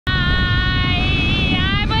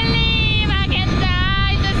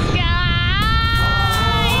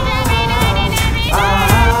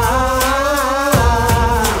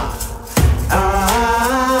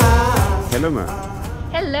Hello,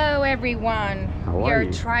 ma'am. Hello everyone. How we are are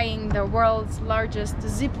you? trying the world's largest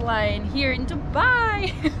zip line here in Dubai.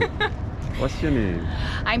 What's your name?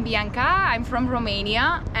 I'm Bianca, I'm from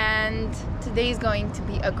Romania, and today is going to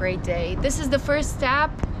be a great day. This is the first step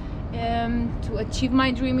to achieve my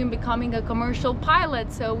dream in becoming a commercial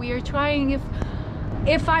pilot. So we are trying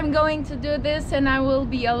if I'm going to do this and I will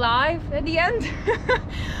be alive at the end.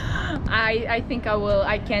 I think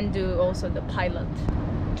I can do also the pilot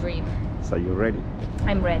dream. So you're ready?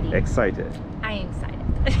 I'm ready. Excited? I am excited.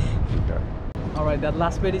 Okay. All right, that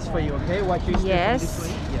last bit is for you, okay? Watch your step Yes. this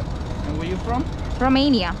way. Yep. And where you from?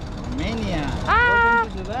 Romania. Romania. Ah!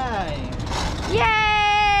 Welcome to Dubai. Yay!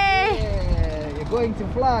 Yeah, you're going to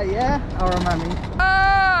fly, yeah? Our mommy.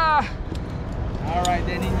 Ah! All right,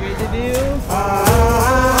 then enjoy the view.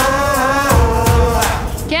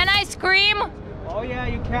 Can I scream? Oh yeah,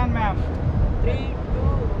 you can, ma'am. 3, 2,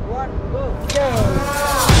 1, go.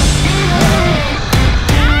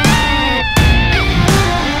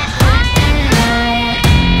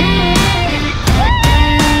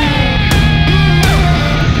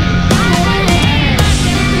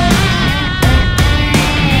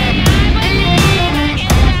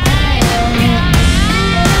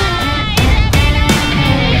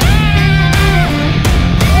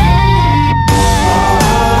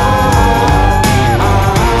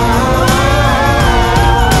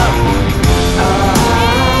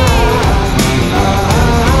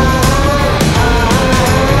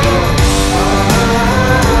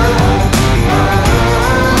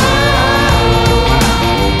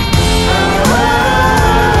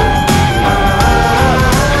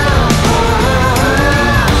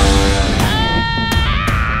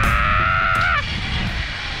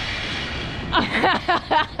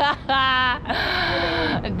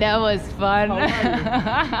 That was fun.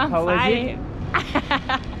 How was it?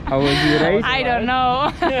 How was you, right? I don't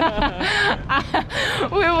know.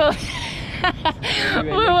 we will.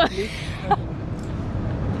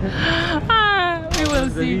 we will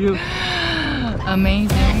see.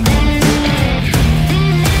 Amazing.